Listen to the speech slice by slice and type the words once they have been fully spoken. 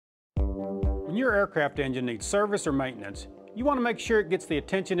When your aircraft engine needs service or maintenance, you want to make sure it gets the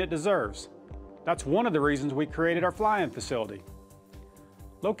attention it deserves. That's one of the reasons we created our fly-in facility.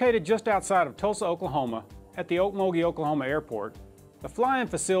 Located just outside of Tulsa, Oklahoma, at the Okmulgee, Oklahoma airport, the fly-in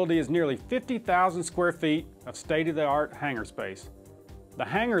facility is nearly 50,000 square feet of state-of-the-art hangar space. The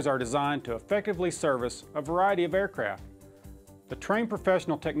hangars are designed to effectively service a variety of aircraft. The trained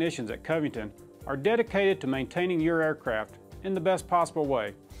professional technicians at Covington are dedicated to maintaining your aircraft in the best possible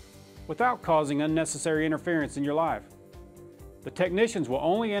way, without causing unnecessary interference in your life. The technicians will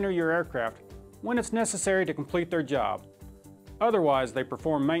only enter your aircraft when it's necessary to complete their job. Otherwise, they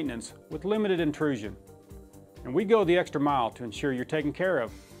perform maintenance with limited intrusion. And we go the extra mile to ensure you're taken care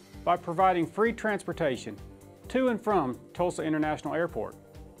of by providing free transportation to and from Tulsa International Airport.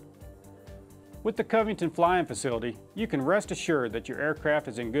 With the Covington fly-in facility, you can rest assured that your aircraft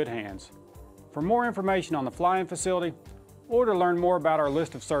is in good hands. For more information on the fly-in facility, or to learn more about our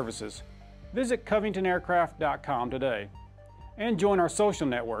list of services, visit covingtonaircraft.com today and join our social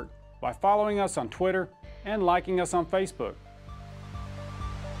network by following us on Twitter and liking us on Facebook.